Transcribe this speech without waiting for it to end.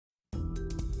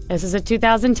This is a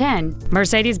 2010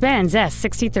 Mercedes-Benz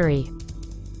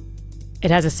S63. It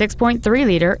has a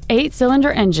 6.3-liter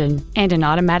 8-cylinder engine and an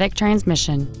automatic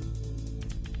transmission.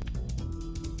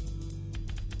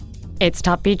 Its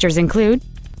top features include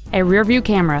a rear-view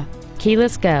camera,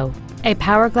 keyless go, a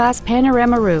power glass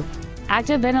panorama roof,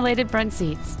 active ventilated front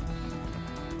seats,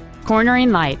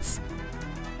 cornering lights,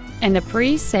 and the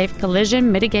pre-safe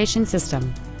collision mitigation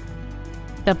system.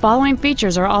 The following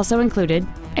features are also included: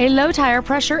 a low tire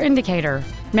pressure indicator,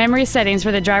 memory settings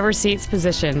for the driver's seat's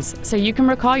positions so you can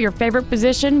recall your favorite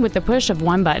position with the push of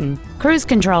one button, cruise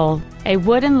control, a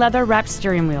wood and leather wrapped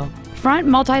steering wheel, front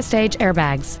multi-stage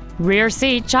airbags, rear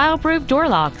seat child-proof door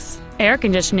locks, air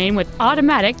conditioning with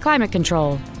automatic climate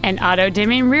control, an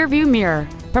auto-dimming rear-view mirror,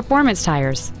 performance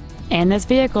tires, and this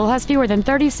vehicle has fewer than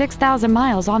 36,000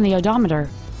 miles on the odometer.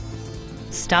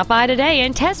 Stop by today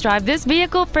and test drive this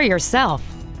vehicle for yourself.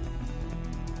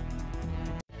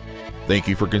 Thank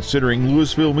you for considering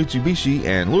Louisville Mitsubishi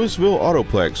and Louisville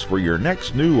Autoplex for your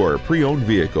next new or pre-owned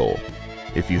vehicle.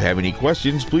 If you have any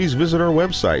questions, please visit our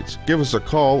websites, give us a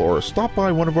call, or stop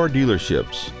by one of our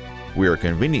dealerships. We are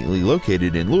conveniently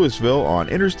located in Louisville on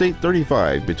Interstate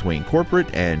 35 between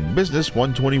Corporate and Business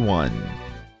 121.